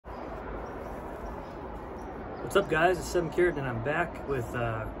What's up, guys? It's 7Carat, and I'm back with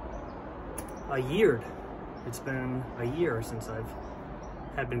a year. It's been a year since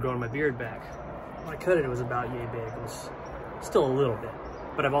I've been growing my beard back. When I cut it, it was about yay big. It was still a little bit,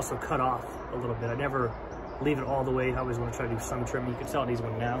 but I've also cut off a little bit. I never leave it all the way. I always want to try to do some trim. You can tell it needs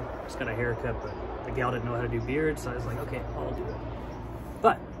one now. Just got a haircut, but the gal didn't know how to do beards, so I was like, okay, I'll do it.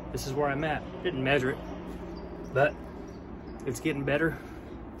 But this is where I'm at. Didn't measure it, but it's getting better.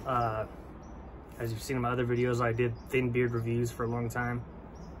 As you've seen in my other videos, I did thin beard reviews for a long time,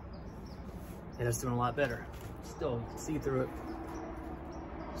 and it's doing a lot better. Still, you can see through it.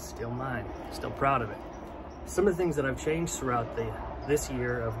 Still mine. Still proud of it. Some of the things that I've changed throughout this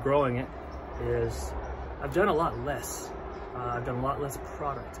year of growing it is I've done a lot less. I've done a lot less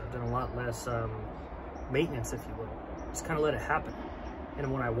product. I've done a lot less maintenance, if you will. Just kind of let it happen.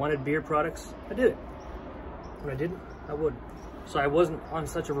 And when I wanted beard products, I did it. When I didn't, I wouldn't. So I wasn't on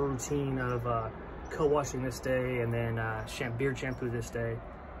such a routine of co-washing this day, and then beard shampoo this day,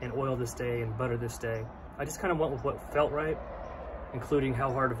 and oil this day, and butter this day. I just kind of went with what felt right, including how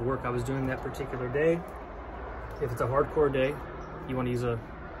hard of work I was doing that particular day. If it's a hardcore day, you want to use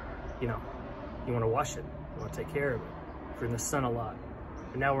you want to wash it, you want to take care of it. If you're in the sun a lot.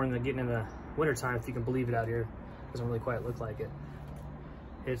 But now we're getting in the winter time, if you can believe it out here. Doesn't really quite look like it.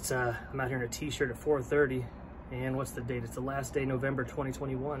 It's I'm out here in a t-shirt at 4:30, and what's the date? It's the last day, November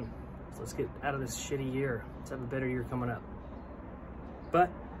 2021. So let's get out of this shitty year. Let's have a better year coming up. But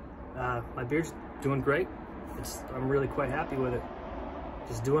my beard's doing great. I'm really quite happy with it.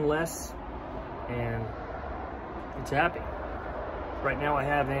 Just doing less, and it's happy. Right now I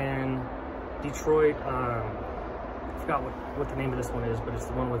have in Detroit, I forgot what the name of this one is, but it's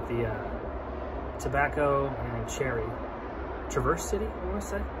the one with the tobacco and cherry. Traverse City, I want to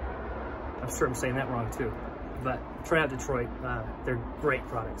say. I'm sure I'm saying that wrong too. But try out Detroit. They're great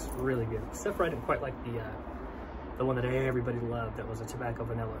products, really good. Except for I didn't quite like the one that everybody loved, that was a tobacco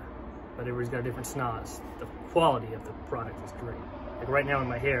vanilla. But everybody's got a different snaz. The quality of the product is great. Like right now in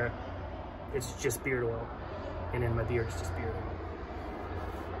my hair, it's just beard oil. And in my beard, it's just beard oil.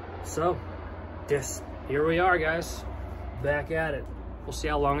 So, here we are, guys. Back at it. We'll see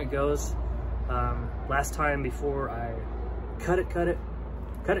how long it goes. Last time before I cut it,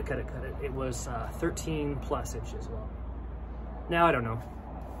 it was 13 plus inches long. Now, I don't know.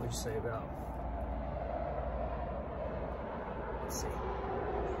 What'd you say about? Let's see.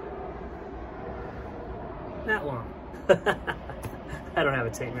 That long. I don't have a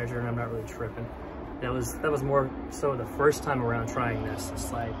tape measure, and I'm not really tripping. That was more so the first time around trying this.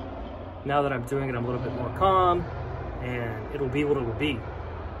 It's like, now that I'm doing it, I'm a little bit more calm, and it'll be what it'll be.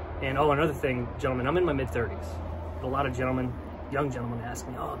 And oh, another thing, gentlemen, I'm in my mid-30s. A lot of gentlemen, young gentlemen, ask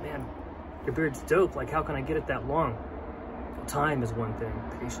me, oh man, your beard's dope. Like, how can I get it that long? Well, time is one thing,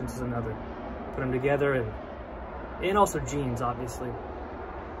 patience is another. Put them together, and also genes, obviously.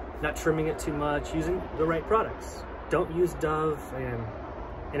 Not trimming it too much, using the right products. Don't use Dove,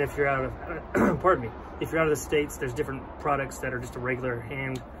 and if you're out of, pardon me, if you're out of the States, there's different products that are just a regular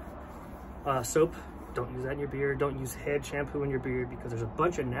hand soap. Don't use that in your beard. Don't use head shampoo in your beard, because there's a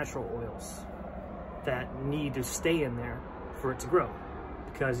bunch of natural oils that need to stay in there for it to grow.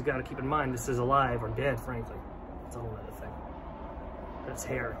 Because you got to keep in mind, this is alive or dead, frankly. It's a whole other thing. That's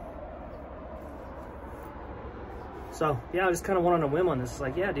hair. So yeah, I just kind of went on a whim on this.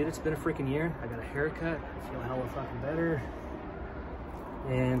 Like, yeah, dude, it's been a freaking year. I got a haircut. I feel hella fucking better.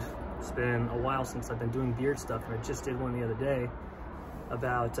 And it's been a while since I've been doing beard stuff, and I just did one the other day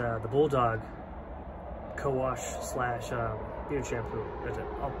about the Bulldog co-wash / beard shampoo.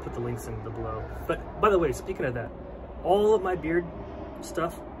 I'll put the links in below. But by the way, speaking of that, all of my beard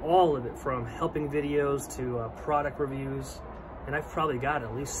stuff, all of it, from helping videos to product reviews, and I've probably got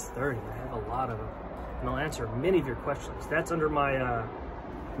at least 30. I have a lot of them, and I'll answer many of your questions. That's under my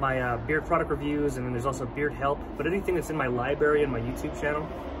my beard product reviews, and then there's also beard help. But anything that's in my library and my YouTube channel,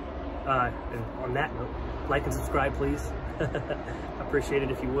 and on that note, like and subscribe, please. I appreciate it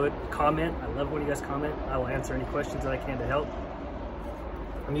if you would. Comment. I love when you guys comment. I will answer any questions that I can to help.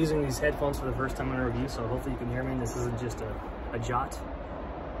 I'm using these headphones for the first time in a review, so hopefully you can hear me. This isn't just a jot.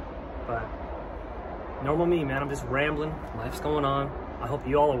 But normal me, man. I'm just rambling. Life's going on. I hope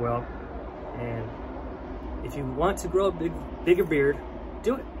you all are well. And if you want to grow a bigger beard,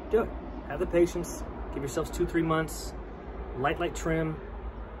 do it. Do it. Have the patience. Give yourselves 2-3 months. Light trim,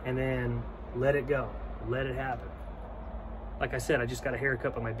 and then let it go. Let it happen. Like I said, I just got a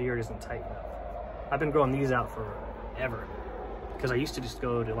haircut, but my beard isn't tight enough. I've been growing these out forever, because I used to just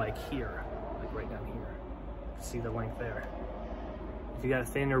go to like here, like right down here. See the length there. If you got a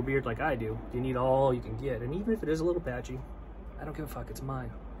thinner beard like I do, you need all you can get. And even if it is a little patchy, I don't give a fuck, it's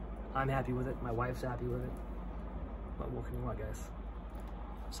mine. I'm happy with it, my wife's happy with it. what can you want, guys?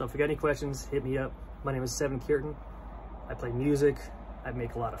 So if you got any questions, hit me up. My name is Seven Kierton. I play music. I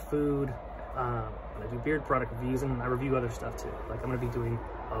make a lot of food. I do beard product reviews, and I review other stuff too. Like I'm gonna be doing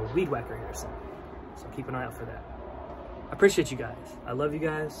a weed whacker here soon. So keep an eye out for that. I appreciate you guys. I love you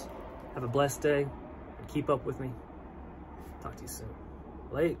guys. Have a blessed day and keep up with me. Talk to you soon.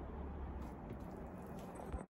 Late.